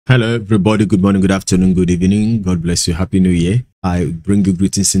Hello, everybody. Good morning, good afternoon, good evening. God bless you. Happy New Year. I bring you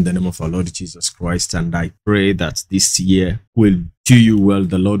greetings in the name of our Lord Jesus Christ, and I pray that this year will do you well.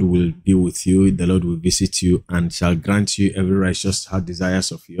 The Lord will be with you. The Lord will visit you and shall grant you every righteous heart desires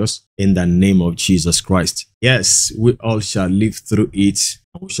of yours in the name of Jesus Christ. Yes, we all shall live through it,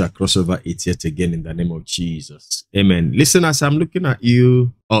 and we shall cross over it yet again in the name of Jesus. Amen. Listen, as I'm looking at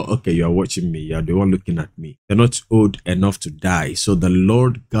you. Oh, okay, you are watching me. You are the one looking at me. You're not old enough to die. So the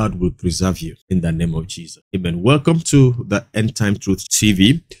Lord God will preserve you in the name of Jesus. Amen. Welcome to the End Time Truth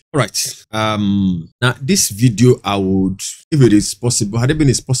TV. All right. Now this video, I would, if it is possible, had it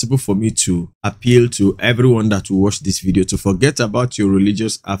been possible for me to appeal to everyone that will watch this video to forget about your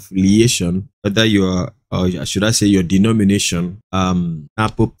religious affiliation, whether you are, or should I say your denomination.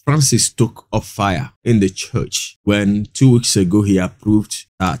 Pope Francis took up fire in the church when 2 weeks ago he approved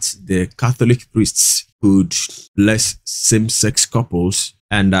that the Catholic priests could bless same-sex couples,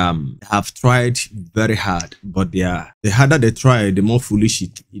 and have tried very hard, but the harder they try, the more foolish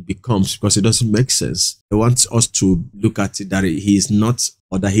it becomes, because it doesn't make sense. They want us to look at it that he is not,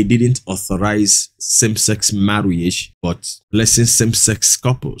 or that he didn't authorize same-sex marriage, but blessing same-sex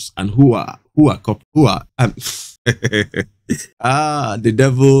couples. And who are the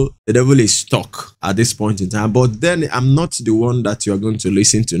devil is stuck at this point in time. But then I'm not the one that you are going to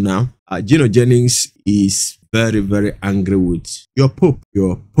listen to now. Gino Jennings is very, very angry with your Pope.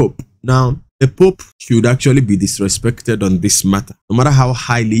 Now, the Pope should actually be disrespected on this matter. No matter how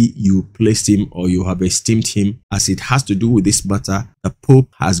highly you placed him or you have esteemed him, as it has to do with this matter, the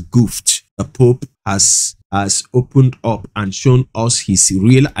Pope has goofed. The Pope has opened up and shown us his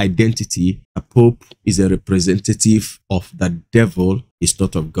real identity. The Pope is a representative of the devil, is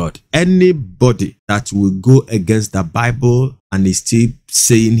not of God. Anybody that will go against the Bible and is still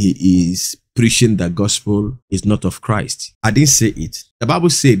saying he is preaching the gospel is not of Christ. I didn't say it. The Bible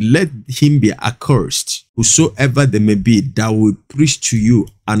said, let him be accursed, whosoever they may be, that will preach to you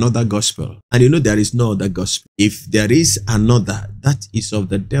another gospel. And you know there is no other gospel. If there is another, that is of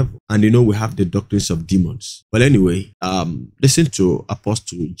the devil. And you know we have the doctrines of demons. Well, anyway, listen to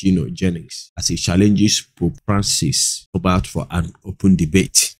Apostle Gino Jennings as he challenges Pope Francis about for an open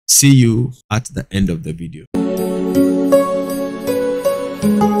debate. See you at the end of the video.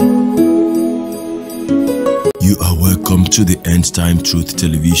 You are welcome to the End Time Truth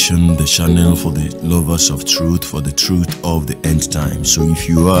Television, the channel for the lovers of truth, for the truth of the end time. So if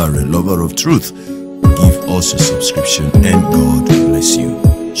you are a lover of truth, give us a subscription and God bless you.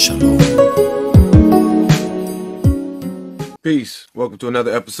 Shalom. Peace. Welcome to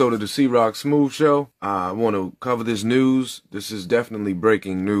another episode of the C-Rock Smooth Show. I want to cover this news. This is definitely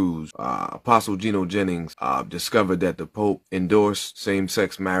breaking news. Apostle Gino Jennings discovered that the Pope endorsed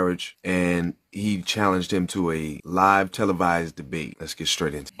same-sex marriage, and he challenged him to a live televised debate. Let's get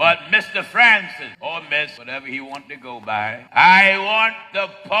straight into it. But Mr. Francis, or Miss, whatever he wanted to go by, I want the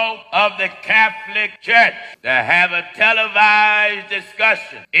Pope of the Catholic Church to have a televised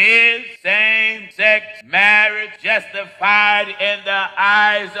discussion. Is same-sex marriage justified in the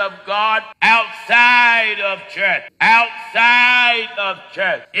eyes of God outside of church? Outside of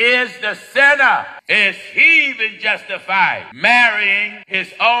church. Is the sinner, is he even justified marrying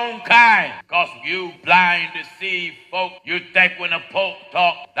his own kind? You blind, deceived folk, you think when the Pope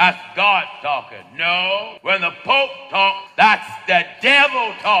talks, that's God talking. No, when the Pope talks, that's the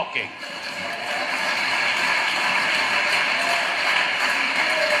devil talking.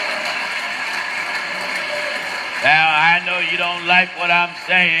 Now, I know you don't like what I'm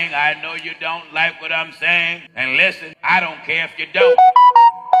saying. I know you don't like what I'm saying. And listen, I don't care if you don't.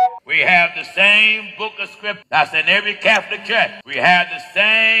 We have the same book of scripture that's in every Catholic church. We have the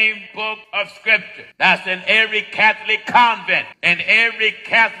same book of scripture that's in every Catholic convent, in every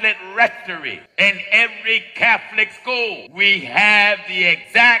Catholic rectory, in every Catholic school. We have the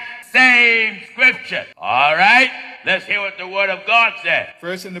exact same scripture. All right? Let's hear what the word of God says.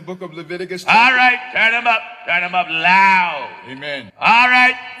 First in the book of Leviticus. All right, turn them up. Turn them up loud. Amen. All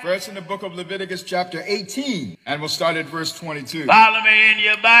right. First in the book of Leviticus chapter 18, and we'll start at verse 22. Follow me in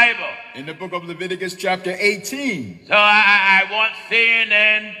your Bible. In the book of Leviticus chapter 18. So I want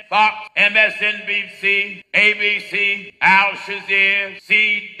CNN, Fox, MSNBC, ABC, Al Jazeera,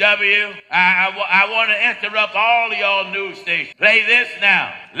 CW. I want to interrupt all of y'all news stations. Play this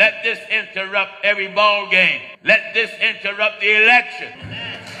now. Let this interrupt every ball game. Let this interrupt the election.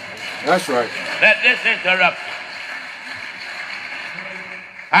 That's right. Let this interrupt it.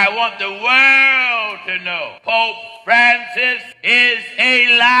 I want the world to know Pope Francis is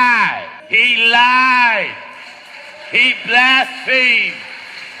a lie. He lied. He blasphemed.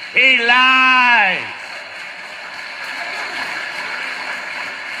 He lied.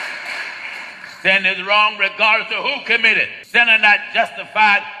 Sin is wrong regardless of who committed. Sinner not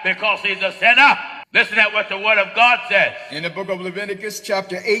justified because he's a sinner. Listen at what the word of God says. In the book of Leviticus,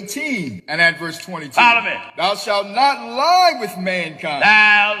 chapter 18, and at verse 22. Follow me. Thou shalt not lie with mankind.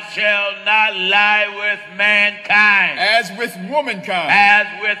 Thou shalt not lie with mankind. As with womankind.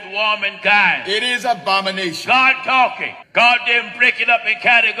 As with womankind. It is abomination. God talking. God didn't break it up in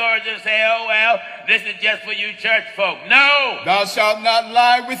categories and say, oh, well, this is just for you church folk. No. Thou shalt not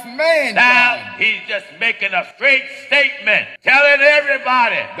lie with mankind. Now, he's just making a straight statement, telling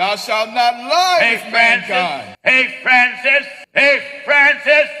everybody. Thou shalt not lie with mankind. Hey, Francis. Hey,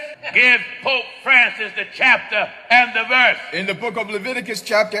 Francis. Give Pope Francis the chapter and the verse. In the book of Leviticus,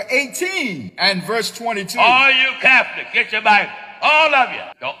 chapter 18, and verse 22. All you Catholics, get your Bible. All of you.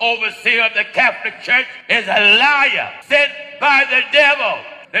 The overseer of the Catholic Church is a liar sent by the devil.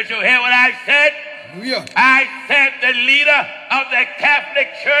 Did you hear what I said? Hallelujah. I said the leader of the Catholic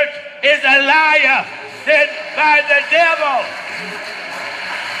Church is a liar sent by the devil.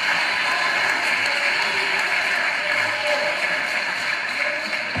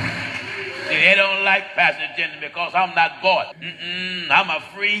 See, they don't like Pastor Jennings because I'm not bought. I'm a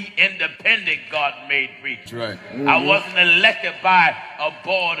free, independent, God-made preacher. That's right. I wasn't elected by a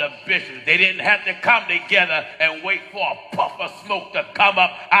board of bishops. They didn't have to come together and wait for a puff of smoke to come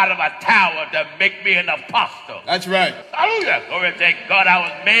up out of a tower to make me an apostle. That's right. Hallelujah. Glory to God. I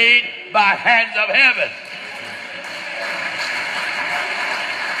was made by hands of heaven.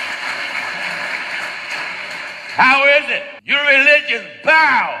 How is it? Your religion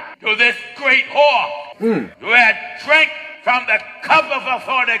bow to this great whore who had drank from the cup of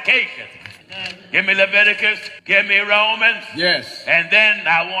fornication. Give me Leviticus, give me Romans. Yes. And then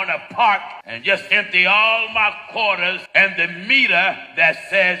I want to park and just empty all my quarters and the meter that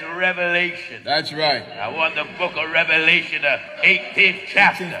says Revelation. That's right. I want the book of Revelation, the 18th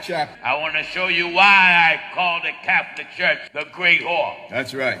chapter. 18th chapter. I want to show you why I call the Catholic Church the great whore.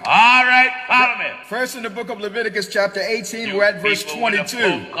 That's right. All right, follow me. First in the book of Leviticus, chapter 18, we're at verse 22. When the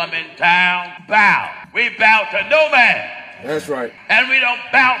Pope come in town, bow. We bow to no man. That's right. And we don't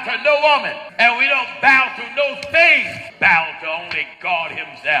bow to no woman. And we don't bow to no thing. Bow to only God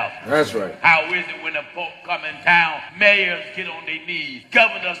himself. That's right. How is it when the Pope come in town, mayors get on their knees,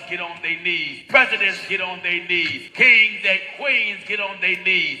 governors get on their knees, presidents get on their knees, kings and queens get on their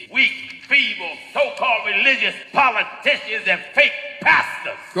knees, weak, feeble, so-called religious politicians and fake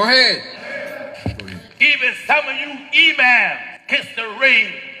pastors. Go ahead. Even some of you imams kiss the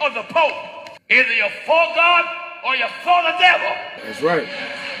ring of the Pope. Either you're for God or you're for the devil. That's right.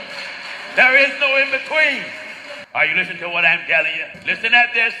 There is no in between. Are you listening to what I'm telling you? Listen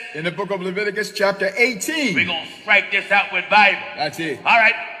at this. In the book of Leviticus, chapter 18. We're going to strike this out with Bible. That's it. All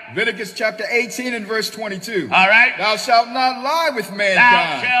right. Leviticus chapter 18 and verse 22. All right. Thou shalt not lie with mankind.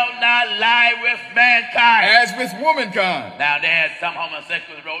 Thou shalt not lie with mankind. As with womankind. Now there's some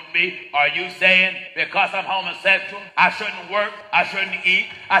homosexuals wrote me, are you saying because I'm homosexual, I shouldn't work, I shouldn't eat,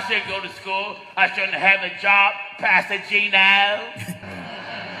 I shouldn't go to school, I shouldn't have a job, Pastor Gino?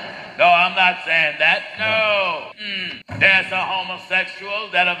 No, I'm not saying that. No. There's some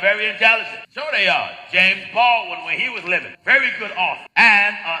homosexuals that are very intelligent. Sure they are. James Baldwin, when he was living, very good author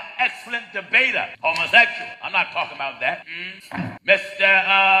and an excellent debater. Homosexual. I'm not talking about that. Mr.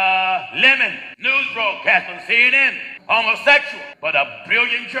 Lemon, news broadcast on CNN. Homosexual, but a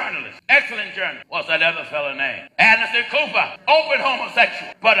brilliant journalist. Excellent journalist. What's that other fella name? Anderson Cooper. Open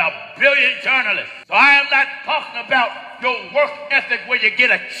homosexual, but a brilliant journalist. So I am not talking about your work ethic where you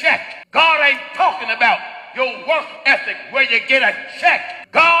get a check. God ain't talking about your work ethic where you get a check.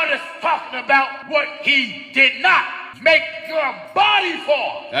 God is talking about what he did not make your body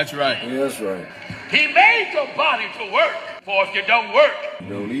for. That's right. Yeah, that's right. He made your body to work. For if you don't work, You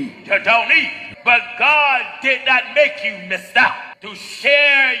don't eat. you don't eat. But God did not make you miss out to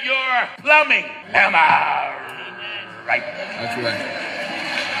share your plumbing. Am I right? That's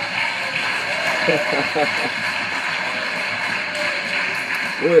right.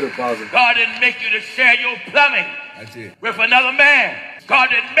 Go ahead, Apostle. God didn't make you to share your plumbing That's it. with another man. God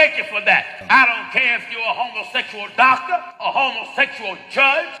didn't make you for that. I don't care if you're a homosexual doctor, a homosexual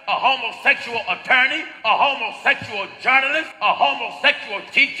judge, a homosexual attorney, a homosexual journalist, a homosexual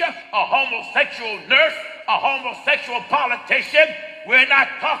teacher, a homosexual nurse, a homosexual politician. We're not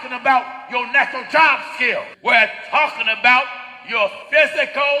talking about your natural job skill. We're talking about your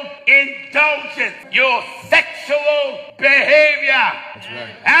physical indulgence, your sexual behavior. That's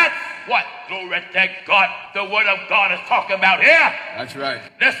right. That's what, glory to God, the word of God is talking about here. That's right.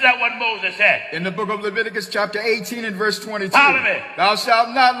 Listen to what Moses said. In the book of Leviticus, chapter 18 and verse 22. Follow me. Thou shalt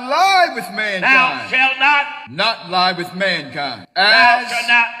not lie with mankind. Thou shalt not, Not lie with mankind. thou shalt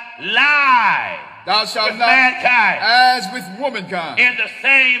not lie. Thou shalt with not, mankind. as with womankind. In the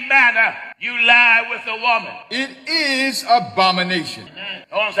same manner, you lie with a woman. It is abomination.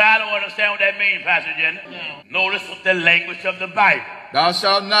 I don't understand what that means, Pastor Jennings. No. Notice the language of the Bible. Thou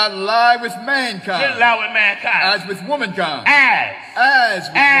shalt not lie with Shouldn't mankind, lie with mankind. as with womankind. As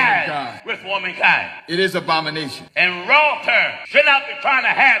With womankind. with womankind. It is abomination. In raw terms, should not be trying to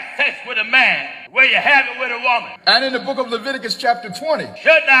have sex with a man where you have it with a woman. And in the book of Leviticus chapter 20,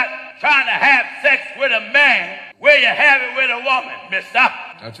 Should not trying to have sex with a man where you have it with a woman, mister.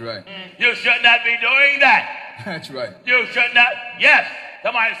 that's right. You should not be doing that. That's right. You should not. Yes.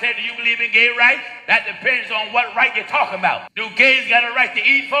 Somebody said, do you believe in gay rights? That depends on what right you're talking about. Do gays got a right to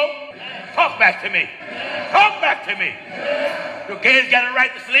eat, folks? Talk back to me. Talk back to me. Do gays got a right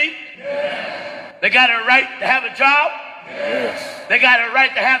to sleep? They got a right to have a job? Yes. They got a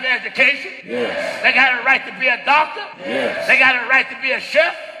right to have an education? Yes. They got a right to be a doctor? Yes. They got a right to be a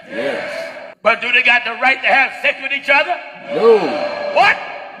chef? Yes. But do they got the right to have sex with each other? No. What?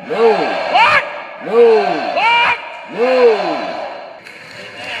 No. What? No. What? No.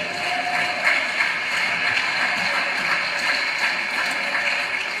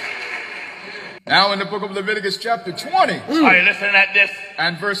 Now in the book of Leviticus chapter 20 Are you listening at this?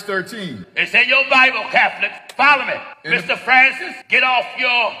 and verse 13. It's in your Bible, Catholics. Follow me. Mr. Francis, get off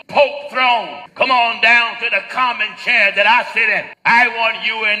your Pope throne. Come on down to the common chair that I sit in. I want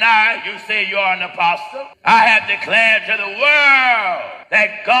you and I, you say you're an apostle. I have declared to the world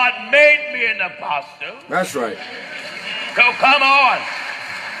that God made me an apostle. That's right. So come on.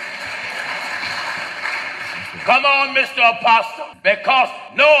 Come on, Mr. Apostle, because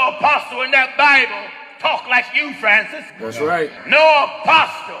no apostle in that Bible talk like you, Francis. That's right. No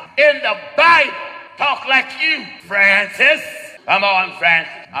apostle in the Bible talk like you, Francis. Come on,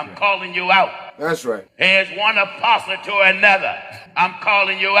 Francis. I'm calling you out. That's right. Here's one apostle to another. I'm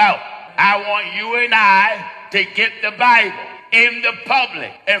calling you out. I want you and I to get the Bible in the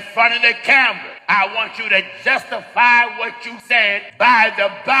public, in front of the camera. I want you to justify what you said by the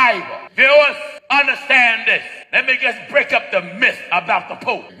Bible. Viewers, understand this. Let me just break up the myth about the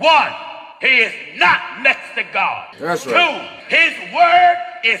Pope. One, he is not next to God. That's right. Two, his word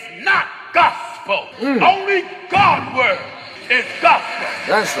is not gospel. Only God's word is gospel.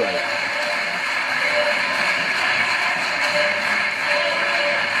 That's right.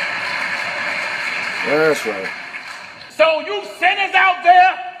 That's right. So you sinners out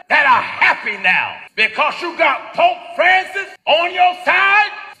there that are happy now because you got Pope Francis on your side,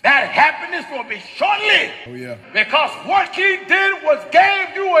 that happiness will be short-lived. Oh, yeah. Because what he did was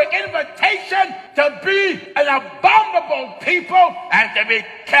gave you an invitation to be an abominable people and to be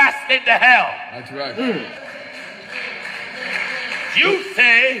cast into hell. That's right. You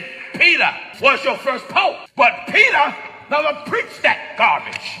say Peter was your first pope, but Peter never preached that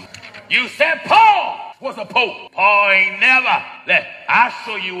garbage. You said Paul was a pope. Paul ain't never. I'll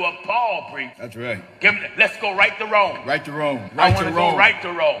show you what Paul preached. That's right. Let's go right to Rome. Right to Rome. I Right want to to go Rome. right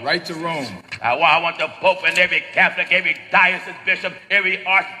to Rome. Right to Rome. I want the Pope and every Catholic, every diocese bishop, every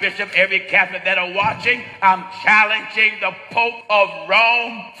archbishop, every Catholic that are watching. I'm challenging the Pope of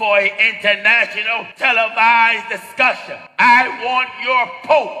Rome for an international televised discussion. I want your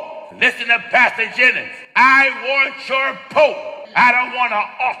Pope. Listen to Pastor Jennings. I want your Pope. I don't want an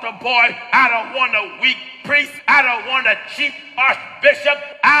altar boy. I don't want a weak priest. I don't want a chief archbishop.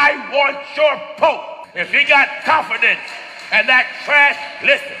 I want your Pope. If he got confidence and that trash,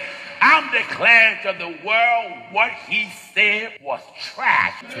 listen, I'm declaring to the world what he said was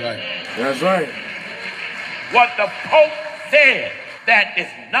trash. That's right. That's right. What the Pope said, that is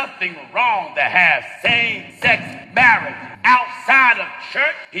nothing wrong to have same-sex marriage outside of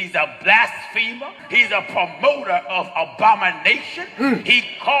church. He's a blasphemer. He's a promoter of abomination. He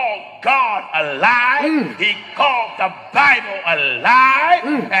called God a lie. He called the Bible a lie.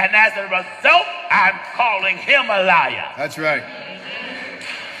 And as a result, I'm calling him a liar. That's right.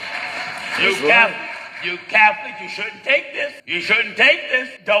 You Catholics, you shouldn't take this. You shouldn't take this.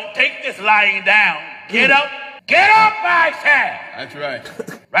 Don't take this lying down. Get up. Get up, I said. That's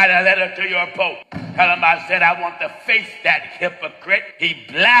right. Write a letter to your Pope. Tell him I said I want to face that hypocrite. He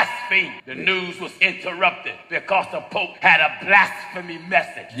blasphemed. The news was interrupted because the Pope had a blasphemy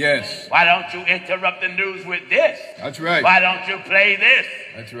message. Yes. Why don't you interrupt the news with this? That's right. Why don't you play this?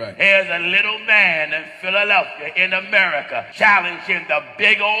 That's right. Here's a little man in Philadelphia, in America, challenging the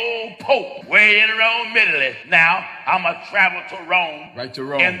big old Pope way in Rome, Italy. Now, I'm going to travel to Rome. Right to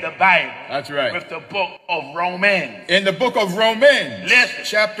Rome. In the Bible. That's right. With the book of Romans. In the book of Romans. Listen.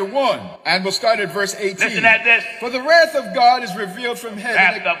 Chapter 1. And we'll start at verse 18. Listen at this. For the wrath of God is revealed from heaven.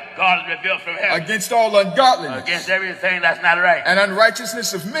 Wrath of God is revealed from heaven. Against all ungodliness. Against everything that's not right. And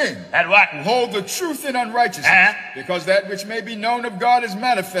unrighteousness of men. And what? Who hold the truth in unrighteousness. Because that which may be known of God is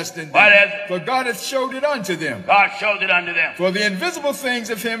manifest in them. What is it? For God hath showed it unto them. God showed it unto them. For the invisible things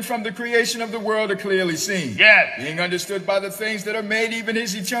of him from the creation of the world are clearly seen. Yes. Being understood by the things that are made, even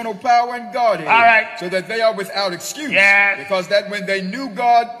his eternal power and Godhead. All right. So that they are without excuse. Yes. Because that when they knew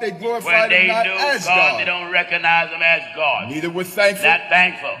God, they glorified him not as God. They don't recognize him as God. Neither were thankful. Not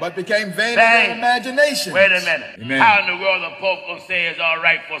thankful. But became vain in their imagination. Wait a minute. Amen. How in the world the Pope gonna say it's all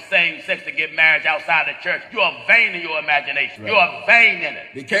right for same-sex to get married outside the church? You are vain in your imagination. Right. You are vain in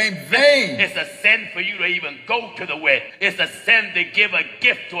it. Became vain. It's a sin for you to even go to the wedding. It's a sin to give a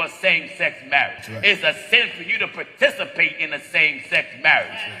gift to a same-sex marriage. Right. It's a sin for you to participate in a same-sex marriage.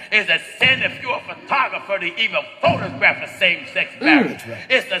 Right. It's a sin if you're a photographer to even photograph a same-sex marriage. Right.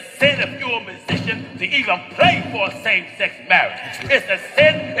 It's a sin if you're a musician to even play for a same-sex marriage. Right. It's a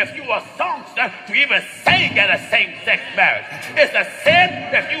sin if you're a songster to even sing at a same-sex marriage. Right. It's a sin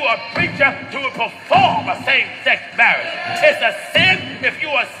if you're a preacher to perform a same-sex marriage. Right. It's a sin if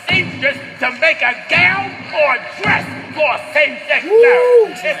you're a seamstress to make a gown or a dress for a same-sex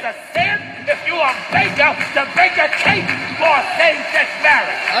marriage. It's a sin if you're a baker to bake a cake for a same-sex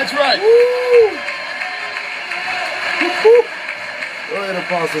marriage. That's right. Go ahead,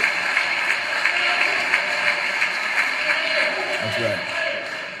 Apostle. That's right.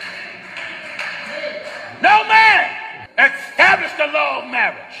 No man established the law of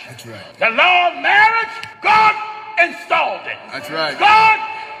marriage. That's right. The law of marriage, God installed it. That's right. God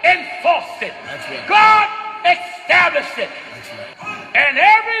enforced it. That's right. God established it. That's right. And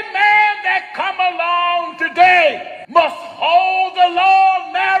every man that come along today must hold the law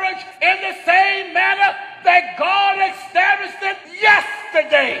of marriage in the same manner that God established it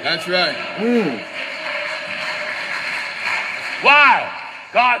yesterday. That's right. Why?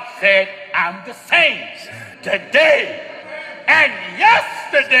 God said, I'm the same today and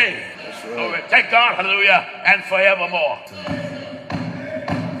yesterday. Glory to God, hallelujah, and forevermore.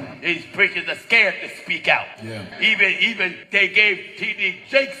 These preachers are scared to speak out. Yeah. Even they gave T.D.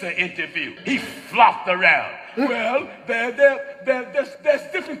 Jakes an interview. He flopped around. Well,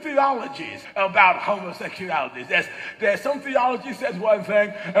 there's different theologies about homosexuality. There's some theology says one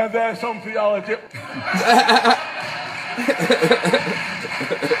thing, and there's some theology.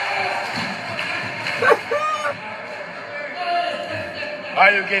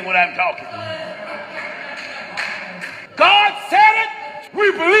 Are you getting what I'm talking? God said it,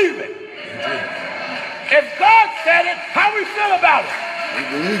 we believe it. If God said it, how we feel about it? We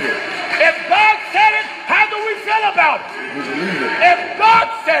believe it. If God said it, how do we feel about it? We believe it. If God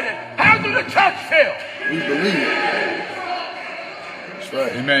said it, how do the church feel? We believe it. That's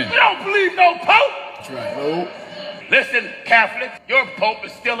right. Amen. We don't believe no pope. That's right. No. Listen, Catholics, your pope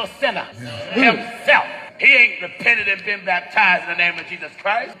is still a sinner himself. He ain't repented and been baptized in the name of Jesus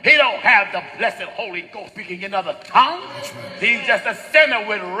Christ. He don't have the blessed Holy Ghost speaking in other tongues. He's just a sinner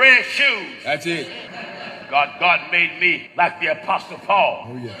with red shoes. That's it. God made me like the Apostle Paul.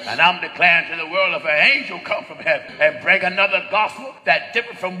 Oh, yes. And I'm declaring to the world, if an angel come from heaven and bring another gospel that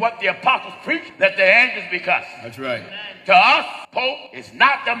different from what the apostles preached, let the angels be cussed. That's right. To us, Pope is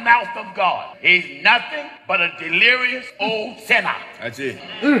not the mouth of God. He's nothing but a delirious old sinner. That's it.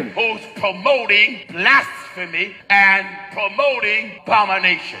 Who's promoting blasphemy and promoting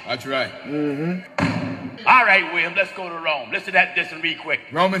abomination. That's right. All right, William, let's go to Rome. Listen at this and read quick.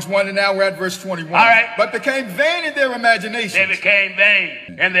 Romans 1 and now we're at verse 21. All right. But became vain in their imagination. They became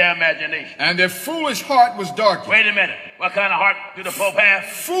vain in their imagination. And their foolish heart was darkened. Wait a minute. What kind of heart do the Pope have?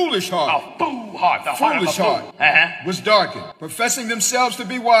 Foolish heart. A fool heart. The heart of a Foolish fool. heart was darkened. Professing themselves to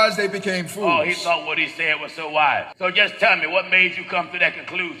be wise, they became fools. Oh, he thought what he said was so wise. So just tell me, what made you come to that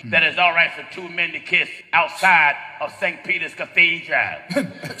conclusion that it's all right for two men to kiss outside of St. Peter's Cathedral?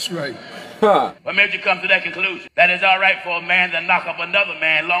 That's right. What made you come to that conclusion? That it's all right for a man to knock up another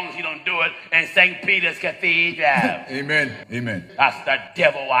man as long as he don't do it in St. Peter's Cathedral. Amen. Amen. That's the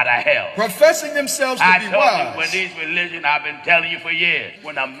devil out of hell. Professing themselves to be I wise. told you, when these religions, I've been telling you for years,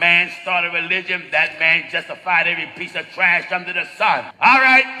 when a man started religion, that man justified every piece of trash under the sun. All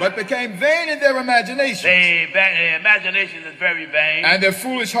right. But became vain in their imagination. Their imagination is very vain. And their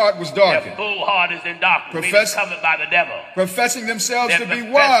foolish heart was darkened. Their fool heart is in darkness, meaning covered by the devil. Professing themselves to be To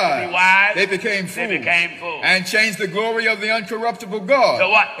be wise. wise, they became fools. They became fools. And changed the glory of the uncorruptible God So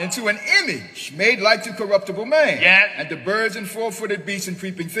what? into an image made like to corruptible man. Yes. And to birds and four-footed beasts and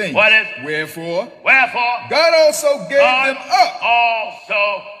creeping things. What is? Wherefore, God also gave them up.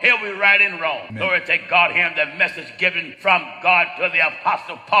 Also, here we write in Rome. Amen. Glory to God, hearing the message given from God to the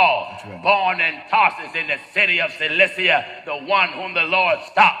Apostle Paul, right. Born in Tarsus in the city of Cilicia, the one whom the Lord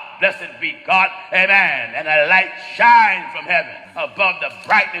stopped. Blessed be God, amen. And a light shined from heaven above the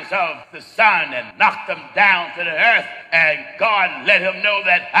brightness of the sun and knocked him down to the earth. And God let him know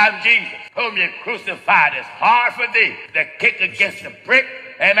that I'm Jesus, whom you crucified. It's hard for thee to kick against the brick,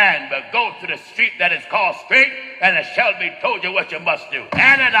 amen, but go to the street that is called Straight, and it shall be told you what you must do.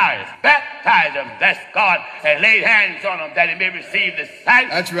 Ananias, baptize him, that's God, and laid hands on him that he may receive the sight.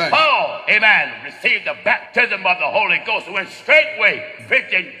 That's right. Paul, amen, received the baptism of the Holy Ghost and went straightway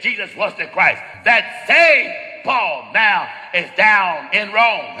preaching Jesus was the Christ. That same Paul now is down in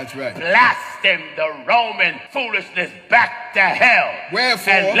Rome. That's right. Blasting the Roman foolishness back to hell.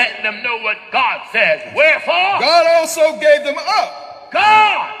 Wherefore, and letting them know what God says. Wherefore, God also gave them up.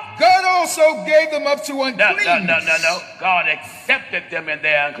 God also gave them up to uncleanness. No. God accepted them in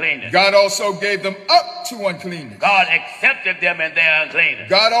their uncleanness. God also gave them up to uncleanness. God accepted them in their uncleanness.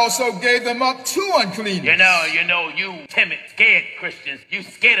 God also gave them up to uncleanness. You timid, scared Christians, you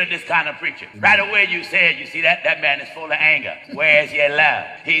scared of this kind of preacher. Right away you said, you see that man is full of anger. Where's your love?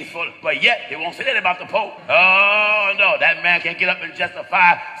 He's full, but yet they won't say that about the Pope. Oh no, that man can get up and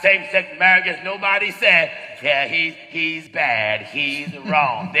justify same-sex marriages. Nobody said, yeah, he's bad, he's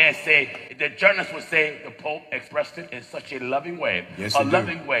wrong. They say, the journalists would say the Pope expressed it in such a loving way. Yes,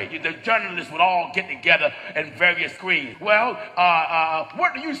 loving way. The journalists would all get together in various screens. Well,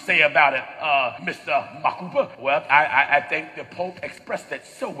 what do you say about it, Mr. Makuba? Well, I think the Pope expressed it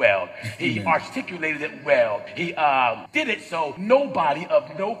so well. He articulated it well. He did it so nobody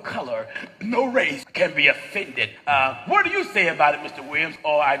of no color, no race can be offended. What do you say about it, Mr. Williams?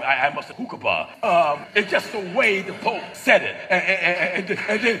 Or I must have hookah. It's just the way the Pope said it.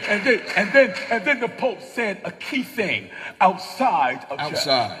 And then the Pope said a key thing outside of church.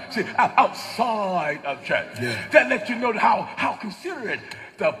 See, outside of church. Yeah. That lets you know how considerate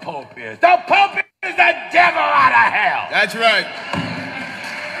the Pope is. The Pope is the devil out of hell. That's right.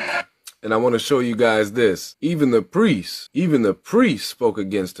 And I want to show you guys this. Even the priest spoke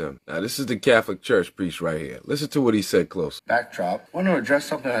against him. Now, this is the Catholic Church priest right here. Listen to what he said close. Backdrop. I want to address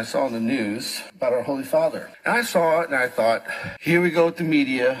something I saw in the news about our Holy Father. And I saw it and I thought, here we go with the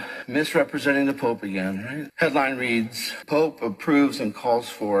media misrepresenting the Pope again. Right? Headline reads, Pope approves and calls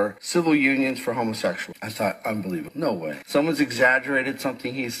for civil unions for homosexuals. I thought, unbelievable. No way. Someone's exaggerated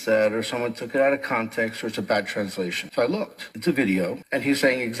something he said, or someone took it out of context, or it's a bad translation. So I looked. It's a video, and he's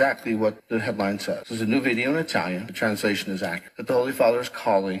saying exactly what the headline says. There's a new video in Italian. The translation is accurate. That the Holy Father is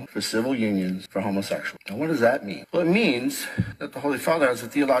calling for civil unions for homosexuals. Now, what does that mean? Well, it means that the Holy Father has a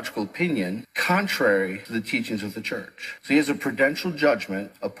theological opinion contrary to the teachings of the Church. So he has a prudential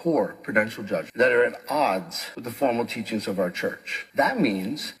judgment, a poor prudential judgment, that are at odds with the formal teachings of our Church. That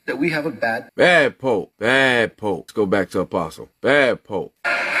means that we have a bad Pope. Bad Pope. Let's go back to Apostle. Bad Pope.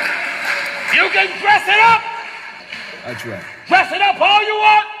 You can dress it up. That's right. Dress it up all you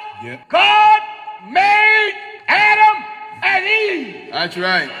want. Yep. God made Adam and Eve. That's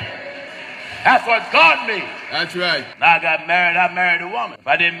right. That's what God made. That's right. Now I married a woman. If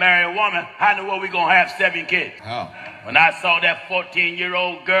I didn't marry a woman, how in the world we gonna have 7 kids? How? When I saw that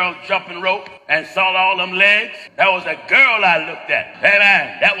 14-year-old girl jumping rope and saw all them legs, that was a girl I looked at. Hey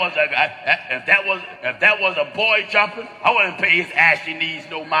man, if that was a boy jumping, I wouldn't pay his ashy knees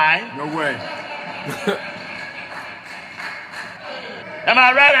no mind. No way. Am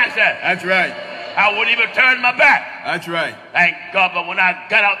I right, I said? That's right. I wouldn't even turn my back. That's right. Thank God, but when I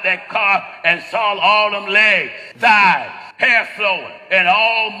got out that car and saw all them legs, thighs, hair flowing, and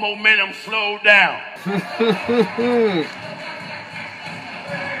all momentum slowed down.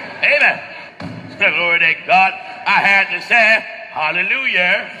 Amen. Glory to God. I had to say,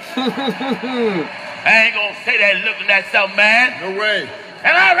 hallelujah. I ain't gonna say that looking at some man. No way.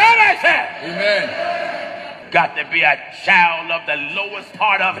 Am I right, I said? Amen. Got to be a child of the lowest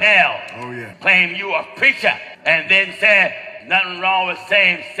part of hell. Oh, yeah. Claim you a preacher and then say nothing wrong with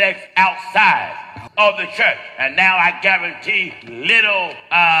same sex outside of the church. And now I guarantee little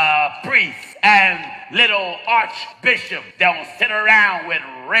priests and little archbishops don't sit around with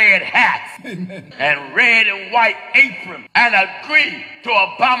red hats and red and white aprons and agree to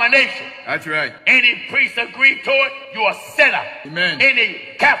abomination. That's right. Any priest agree to it, you're a sinner. Amen. Any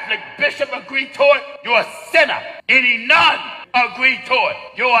Catholic bishop agree to it, you're a sinner. Any nun agree to it.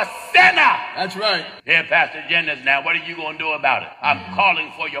 You're a sinner. That's right. Here, Pastor Jennings, now, what are you going to do about it? I'm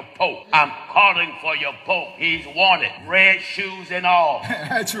calling for your Pope. I'm calling for your Pope. He's wanted. Red shoes and all.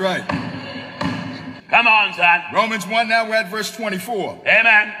 That's right. Come on, son. Romans 1, now we're at verse 24.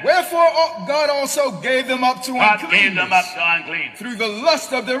 Amen. Wherefore God also gave them up to God uncleanness gave them up to uncleanness. through the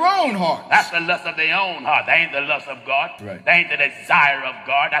lust of their own hearts. That's the lust of their own heart. That ain't the lust of God. Right. That ain't the desire of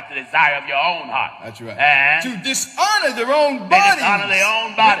God. That's the desire of your own heart. That's right. And To dishonor their own they bodies dishonor their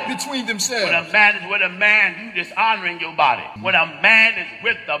own body. between When themselves. a man is with a man, you dishonoring your body. When a man is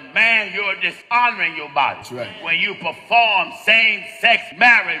with a man, you're dishonoring your body. That's right. When you perform same-sex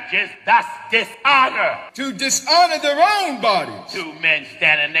marriages, that's dishonor. To dishonor their own bodies. Two men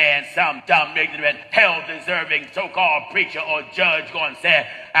standing there and some dumb, ignorant, hell-deserving so-called preacher or judge going to say,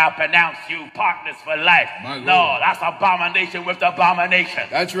 I'll pronounce you partners for life. My Lord. No, that's abomination with abomination.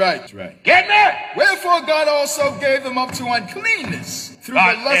 That's right. That's right. Get me? Wherefore God also gave them up to uncleanness through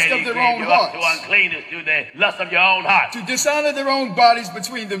God the lust said of he their gave own you up hearts. to uncleanness through the lust of your own heart. To dishonor their own bodies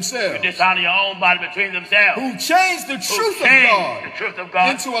between themselves. Dishonor your own body between themselves. Who changed the truth of changed God the truth of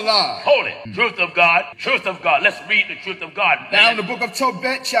God into a lie. Hold it. Truth of God. Truth of God. Let's read the truth of God. Now in the book of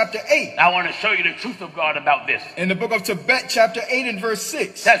Tobit chapter 8. I want to show you the truth of God about this. In the book of Tobit chapter 8 and verse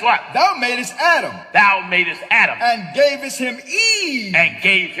 6. That's what? Thou madest Adam Thou madest Adam and gavest him Eve, and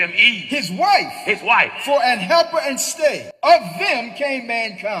gave him Eve, his wife, his wife. for an helper and stay. Of them came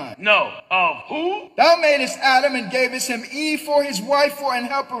mankind. No. Of who? Thou madest Adam and gavest him Eve for his wife, for an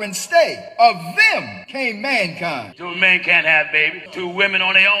helper and stay. Of them came mankind. Two men can't have babies. Two women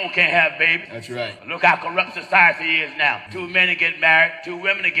on their own can't have babies. That's right. Look how corrupt society is now. Two men to get married, two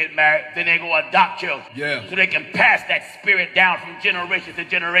women to get married, then they go adopt children. Yeah. So they can pass that spirit down from generation to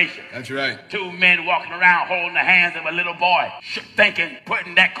generation. That's right. Two men walking around holding the hands of a little boy, thinking,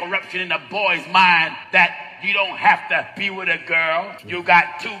 putting that corruption in the boy's mind that you don't have to be with a girl. You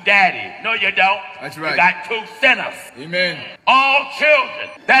got two daddies. No, you don't. That's right. You got two sinners. Amen. All children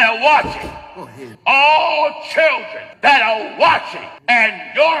that are watching. Go ahead. All children that are watching. And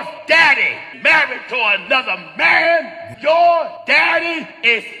your daddy married to another man. Your daddy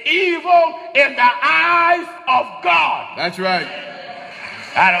is evil in the eyes of God. That's right.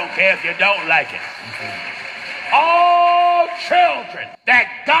 I don't care if you don't like it. All children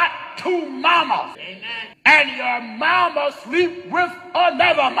that got two mamas. And your mama sleep with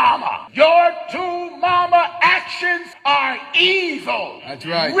another mama. Your two mama actions are evil. That's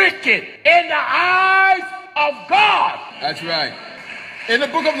right. Wicked in the eyes of God. That's right. In the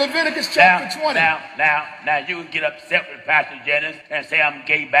book of Leviticus chapter 20. Now, you can get upset with Pastor Jennings and say I'm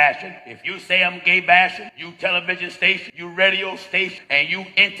gay bashing. If you say I'm gay bashing, you television station, you radio station, and you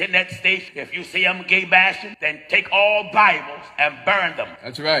internet station, if you say I'm gay bashing, then take all Bibles and burn them.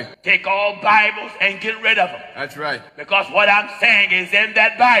 That's right. Take all Bibles and get rid of them. That's right. Because what I'm saying is in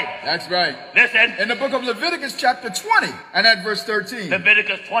that Bible. That's right. Listen. In the book of Leviticus chapter 20 and at verse 13.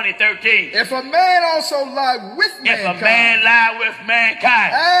 Leviticus 20:13. If a man also lie with If mankind. a man lie with mankind.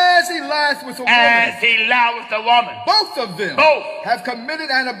 As he lieth with a woman. As he lie with a woman. Both of them. Both. Have committed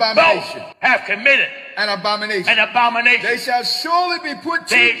an abomination. Both have committed An abomination. an abomination. They shall surely be put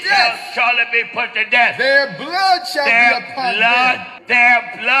to They death. shall surely be put to death. Their blood shall be upon them.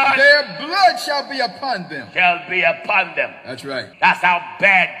 Their blood Their blood shall be upon them. shall be upon them. That's right. That's how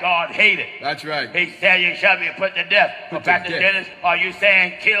bad God hated. That's right. He said you shall be put to death. Put to Pastor death. Dennis, are you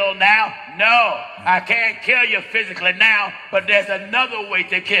saying kill now? No, I can't kill you physically now, but there's another way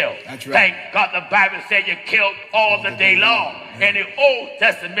to kill. That's right. Thank God the Bible said you killed all the day long. In the Old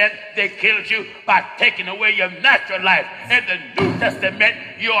Testament, they killed you by taking away your natural life. In the New Testament,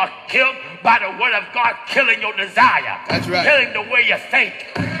 you are killed by the word of God killing your desire. That's right. Killing the way you think.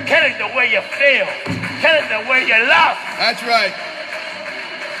 Killing the way you feel. Killing the way you love. That's right.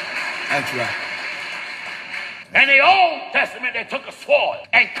 That's right. In the Old Testament, they took a sword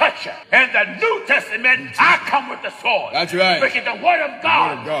and cut you. In the New Testament, I come with the sword. That's right. Because the word of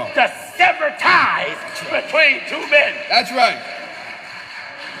God, Word of God. to sever ties between two men. That's right.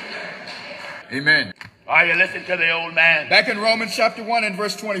 Amen. Are you listening to the old man? Back in Romans chapter 1 and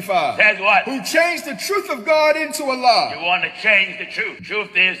verse 25. Says what? Who changed the truth of God into a You lie. want to change the truth.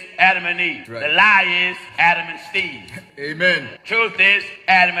 Truth is Adam and Eve. Right. The lie is Adam and Steve. Amen. Truth is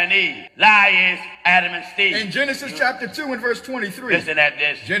Adam and Eve. Lie is Adam and Steve. In Genesis chapter 2 and verse 23. Listen at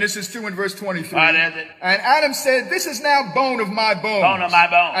this. Genesis 2 and verse 23. What is it? And Adam said, this is now bone of my bones. Bone of my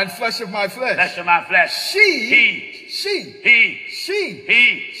bone. And flesh of my flesh. Flesh of my flesh. She.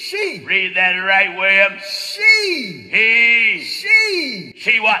 Read that right, William. She.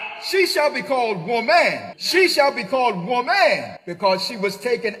 She what? She shall be called woman. She shall be called woman because she was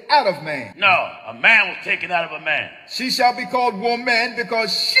taken out of man. No, a man was taken out of a man. She shall be called woman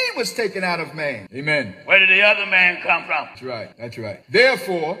because she was taken out of man. Amen. Where did the other man come from? That's right. That's right.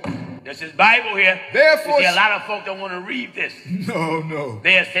 Therefore, this is Bible here. Therefore, you see, a lot of folk don't want to read this. No.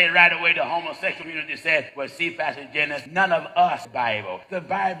 They'll say right away, the homosexual community said, well, see, Pastor Jennings, none of us Bible. The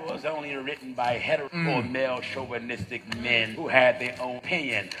Bible is only written by hetero or male chauvinistic men who have their own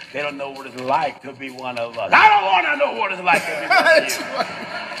opinion. They don't know what it's like to be one of us. I don't want to know what it's like to be one of you.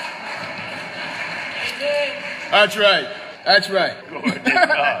 That's right. That's right. Glory to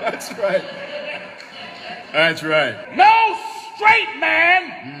God. That's right. That's right. No straight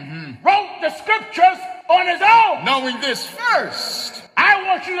man wrote the scriptures on his own. Knowing this first. I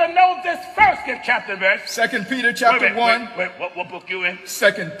want you to know this first. Give chapter and verse. 2 Peter chapter 1. Wait, what book you in?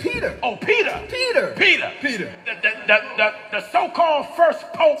 2 Peter. Oh, Peter. Peter. The so-called first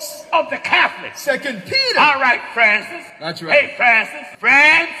pope of the Catholics. 2 Peter. All right, Francis. That's right. Hey, Francis.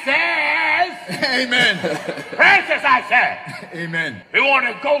 Francis. Amen. Francis, I said. Amen. We want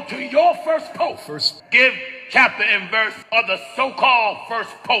to go to your first pope. First. Give chapter and verse of the so-called first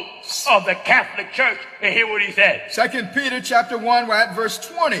pope of the Catholic Church and hear what he said. 2 Peter chapter 1, we're at verse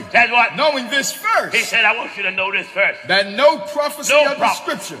 20. That's what? Knowing this first. He said, I want you to know this first. That no prophecy of the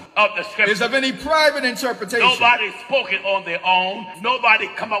scripture is of any private interpretation. Nobody spoke it on their own. Nobody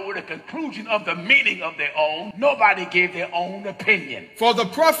come up with a conclusion of the meaning of their own. Nobody gave their own opinion. For the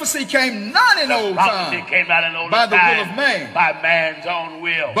prophecy came not in old time came not in old by the time, will of man. By man's own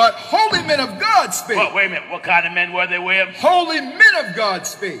will. But holy men of God spake. Well, wait a minute. What kind of men were they with? Holy men of God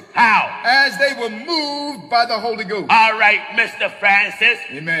spake. How? As they were moved by the Holy Ghost. All right, Mr. Francis.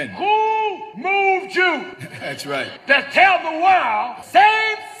 Amen. Who moved you? That's right. To tell the world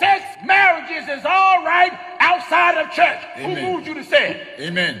same-sex marriages is all right outside of church. Amen. Who moved you to say it?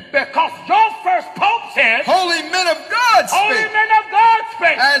 Amen. Because your first pope said, holy men of God spake. Holy men of God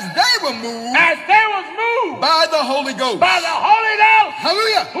spake. As they were moved. As they was moved. By the Holy Ghost. By the Holy Ghost.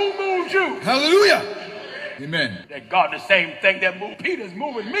 Hallelujah. Who moved you? Hallelujah. Amen. That God, the same thing that moved Peter's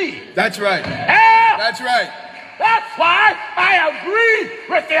moving me. That's right. Yeah. That's right. That's why I agree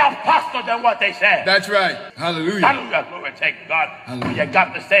with the apostles and what they said. That's right. Hallelujah. Hallelujah. Glory to God. Hallelujah. You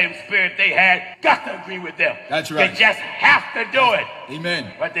got the same spirit they had. Got to agree with them. That's right. You just have to do it.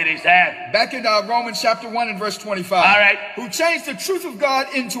 Amen. What did he say? Back in Romans chapter 1 and verse 25. All right. Who changed the truth of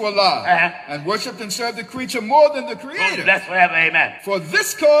God into a lie. And worshipped and served the creature more than the creator. Bless forever. Amen. For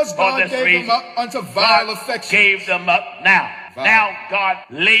this cause God gave them up unto vile affection. Gave them up now. Vile. Now God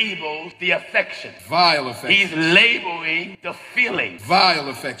labels the affection. Vile affection. He's labeling the feeling. Vile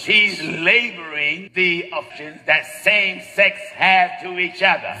affection. He's labeling the affections that same sex have to each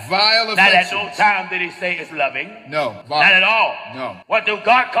other. Vile affection. Not at no time did he say it's loving. No. Vile. Not at all. No. What do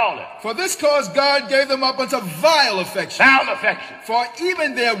God call it? For this cause God gave them up unto vile affection. Vile affection. For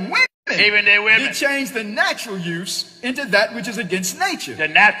even their women. Even their women. He changed the natural use into that which is against nature. The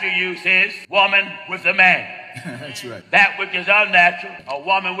natural use is woman with a man. That's right. That which is unnatural, a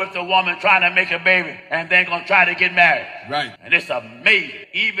woman with a woman trying to make a baby and then gonna try to get married. Right. And it's amazing.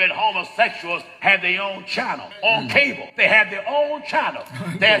 Even homosexuals have their own channel on cable. They have their own channel.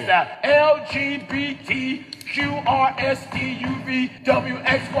 There's the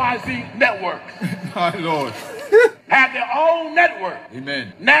LGBTQRSTUVWXYZ network. My Lord. Have their own network.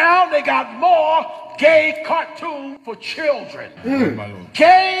 Amen. Now they got more gay cartoons for children. My Lord.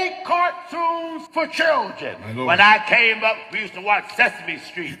 Gay cartoons for children. My Lord. When I came up, we used to watch Sesame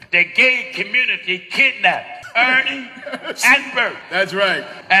Street. The gay community kidnapped Ernie and Bert. That's right.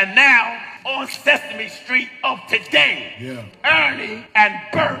 And now, on Sesame Street of today, Ernie and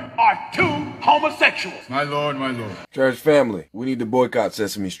Bert are two homosexuals. My Lord, my Lord. Church family, we need to boycott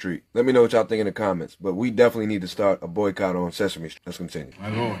Sesame Street. Let me know what y'all think in the comments, but we definitely need to start a boycott on Sesame Street. Let's continue. My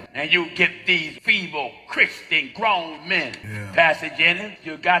Lord. And you get these feeble, Christian, grown men. Pastor Jennings,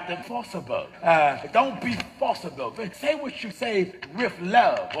 you got them forcible. Don't be forcible. Say what you say with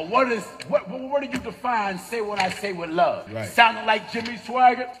love. But what do you define say what I say with love? Right. Sounding like Jimmy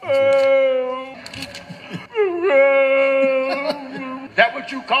Swagger? That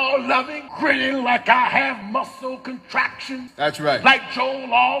what you call loving? Grinning like I have muscle contractions? That's right. Like Joel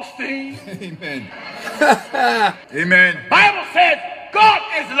Osteen? Amen. Amen. Bible says God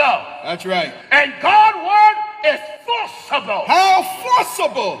is love. That's right. And God's word is forcible. How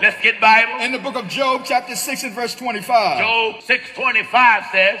forcible? Let's get Bible. In the book of Job, chapter 6 and verse 25. Job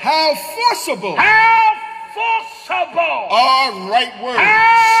 6:25 says, how forcible? How forcible? Are right words.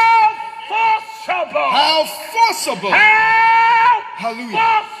 How forcible? How forcible? How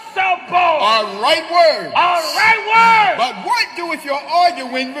Hallelujah. forcible. Are right words. All right word. But what doeth your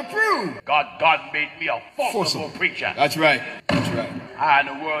arguing reprove? God made me a forcible preacher. That's right. That's right. How in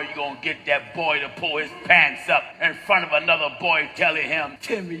the world you gonna get that boy to pull his pants up in front of another boy telling him,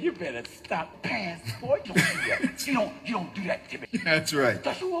 Timmy, you better stop pants, boy. You don't do that. You don't do that, Timmy. That's right.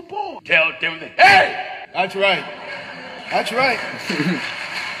 That's you a boy. Tell Timothy, hey! That's right. That's right.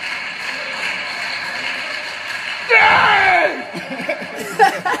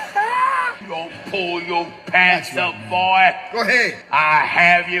 You gonna pull your pants up, boy? Go ahead. I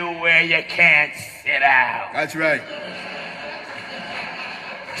have you where you can't sit down. That's right.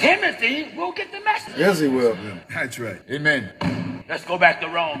 Timothy will get the message. Yes, he will. That's right. Amen. Let's go back to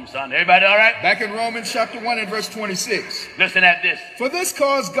Rome, son. Everybody all right? Back in Romans chapter 1 and verse 26. Listen at this. For this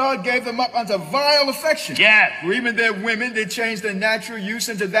cause God gave them up unto vile affection. Yes. For even their women did change their natural use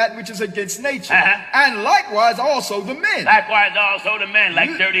into that which is against nature. Uh-huh. And likewise also the men. Likewise also the men,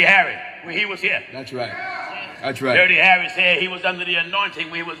 like Dirty Harry, when he was here. That's right. That's right. Dirty Harry said he was under the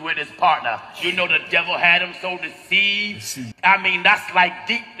anointing when he was with his partner. You know the devil had him so deceived. I mean, that's like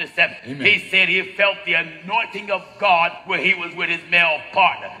deep deception. Amen. He said he felt the anointing of God when he was with his male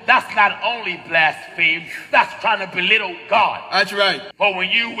partner. That's not only blaspheme, that's trying to belittle God. That's right. But when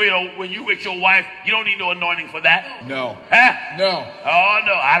you with your wife, you don't need no anointing for that. No. Huh? No. Oh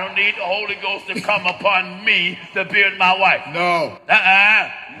no, I don't need the Holy Ghost to come upon me to be with my wife. No.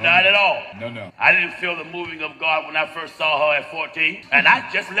 Not at all. No. I didn't feel the moving of God when I first saw her at 14, and I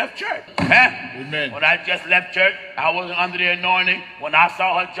just left church. Huh? Amen. When I just left church, I wasn't under the anointing. When I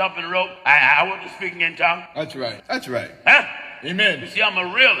saw her jumping rope, I wasn't speaking in tongues. That's right. That's right. Huh? Amen. You see, I'm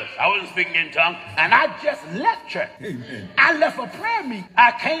a realist. I wasn't speaking in tongues, and I just left church. Amen. I left a prayer meeting.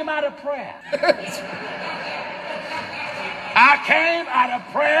 I came out of prayer. I came out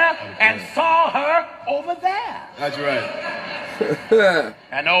of prayer and saw her over there. That's right.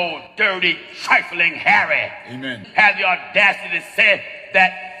 An old, dirty, trifling Harry. Amen. Had the audacity to say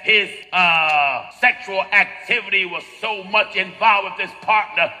that his sexual activity was so much involved with his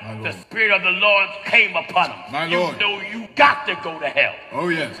partner, the Spirit of the Lord came upon him. My Lord. You know you got to go to hell. Oh,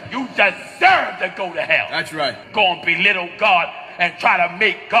 yes. You deserve to go to hell. That's right. Go and belittle God and try to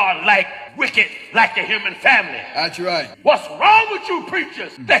make God like wicked, like the human family. That's right. What's wrong with you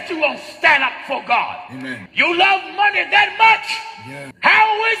preachers that you won't stand up for God? Amen. You love money that much? Yeah.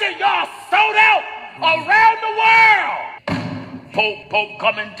 How is it y'all sold out around the world? Pope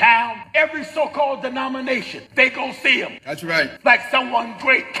come in town, every so-called denomination, they gonna see him. That's right. Like someone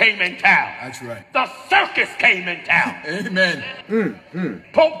great came in town. That's right. The circus came in town. Amen.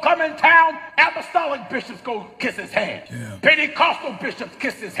 Pope come in town, apostolic bishops go kiss his hand. Yeah. Pentecostal bishops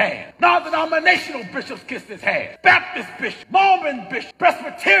kiss his hand. Non-denominational bishops kiss his hand. Baptist bishop, Mormon bishop,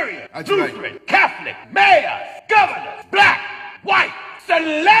 Presbyterian, That's Lutheran, right. Catholic, mayors, governors, black, white,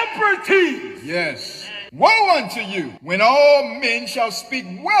 celebrities. Yes. Woe unto you when all men shall speak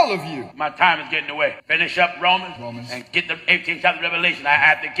well of you. My time is getting away. Finish up Romans. And get the 18th chapter of Revelation. I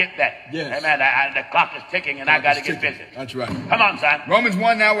have to get that. Yes. Amen. The clock is ticking and I got to get busy. That's right. Come on, son. Romans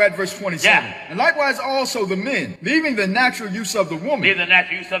 1 now we're at verse 27. Yeah. And likewise also the men, leaving the natural use of the woman, Leave the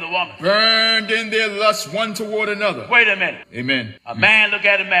natural use of the woman. burned in their lust one toward another. Wait a minute. Amen. A man look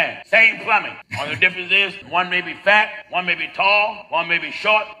at a man. Same plumbing. Only difference is one may be fat, one may be tall, one may be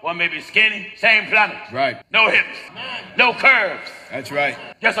short, one may be skinny. Same plumbing. Right. No hips. No curves. That's right.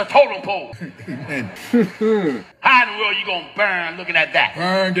 Just a totem pole. Amen. How in the world you gonna burn looking at that?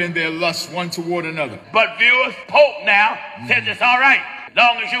 Burned in their lust one toward another. But viewers, Pope now says it's all right.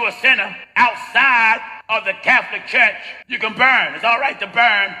 Long as you're a sinner outside of the Catholic Church, you can burn. It's all right to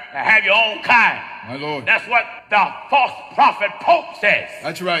burn and have your own kind. My Lord. That's what the false prophet Pope says.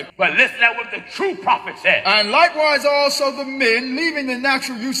 That's right. But listen to what the true prophet says. And likewise also the men, leaving the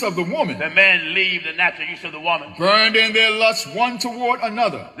natural use of the woman, The men leave the natural use of the woman. burned in their lust one toward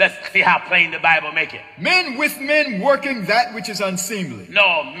another. Let's see how plain the Bible make it. Men with men working that which is unseemly.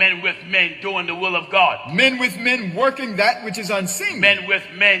 No, men with men doing the will of God. Men with men working that which is unseemly. Men with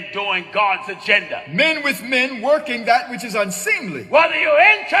men doing God's agenda. Men with men working that which is unseemly. Whether you're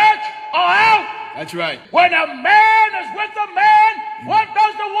in church or out, That's right. when a man is with a man, what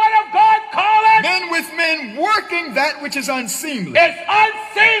does the word of God call it? Men with men working that which is unseemly. It's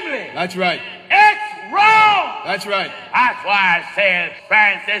unseemly. That's right. It's wrong. That's right. That's why I said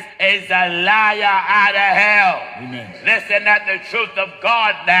Francis is a liar out of hell. Amen. Listen at the truth of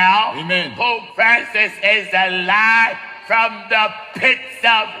God now. Amen. Pope Francis is a lie from the pits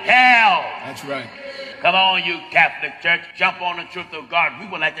of hell. That's right. Come on, you Catholic Church, jump on the truth of God. We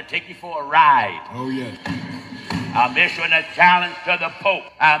would like to take you for a ride. Oh, yes. I'm issuing a challenge to the Pope.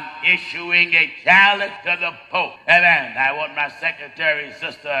 I'm issuing a challenge to the Pope. Amen. I want my secretary,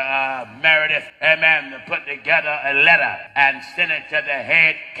 Sister Meredith, amen, to put together a letter and send it to the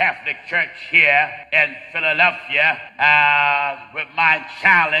head Catholic Church here in Philadelphia with my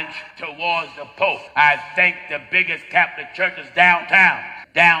challenge towards the Pope. I think the biggest Catholic church is downtown.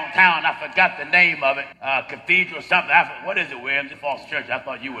 I forgot the name of it. Cathedral something. What is it, Williams? It's a false church. I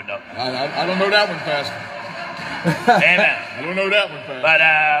thought you would know. I don't know that one, Pastor. Amen. I don't know that one, Pastor. But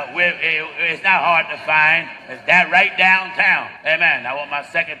it's not hard to find. It's that right downtown. Amen. I want my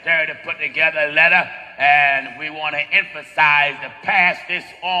secretary to put together a letter, and we want to emphasize to pass this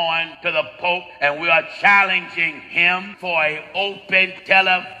on to the Pope, and we are challenging him for an open,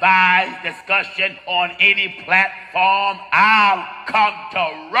 televised discussion on any platform. I'll come to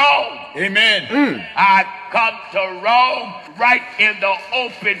Rome. Amen. I come to Rome right in the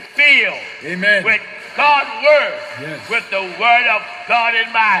open field. Amen. With God's word. Yes. With the word of God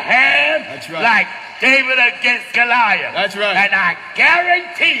in my hand. That's right. Like David against Goliath. That's right. And I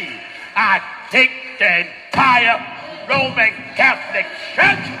guarantee I take the entire Roman Catholic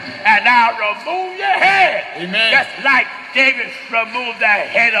Church and I'll remove your head. Amen. Just like David removed the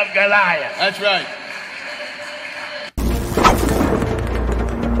head of Goliath. That's right.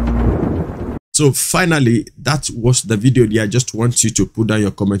 So finally, that was the video there. I just want you to put down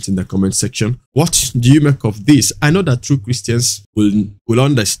your comment in the comment section. What do you make of this? I know that true Christians will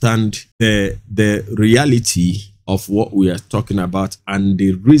understand the reality of what we are talking about and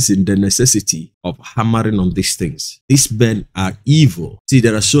the reason, the necessity of hammering on these things. These men are evil. See,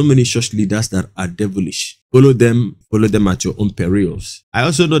 there are so many church leaders that are devilish. Follow them at your own perils. I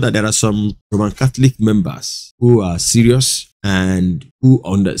also know that there are some Roman Catholic members who are serious and who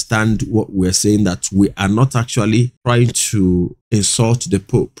understand what we're saying, that we are not actually trying to insult the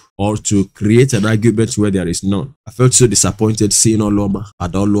Pope or to create an argument where there is none. I felt so disappointed seeing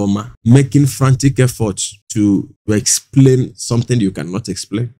Adoloma making frantic efforts to explain something you cannot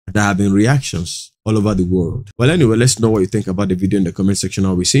explain. There have been reactions all over the world. Well, anyway, let's know what you think about the video in the comment section.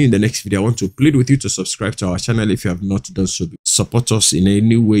 I'll be seeing you in the next video. I want to plead with you to subscribe to our channel if you have not done so. Support us in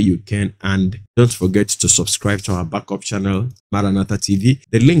any way you can, and don't forget to subscribe to our backup channel, Maranatha TV.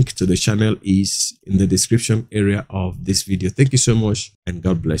 The link to the channel is in the description area of this video. Thank you so much, and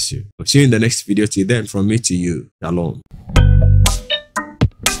God bless you. I'll see you in the next video. Till then, from me to you, shalom.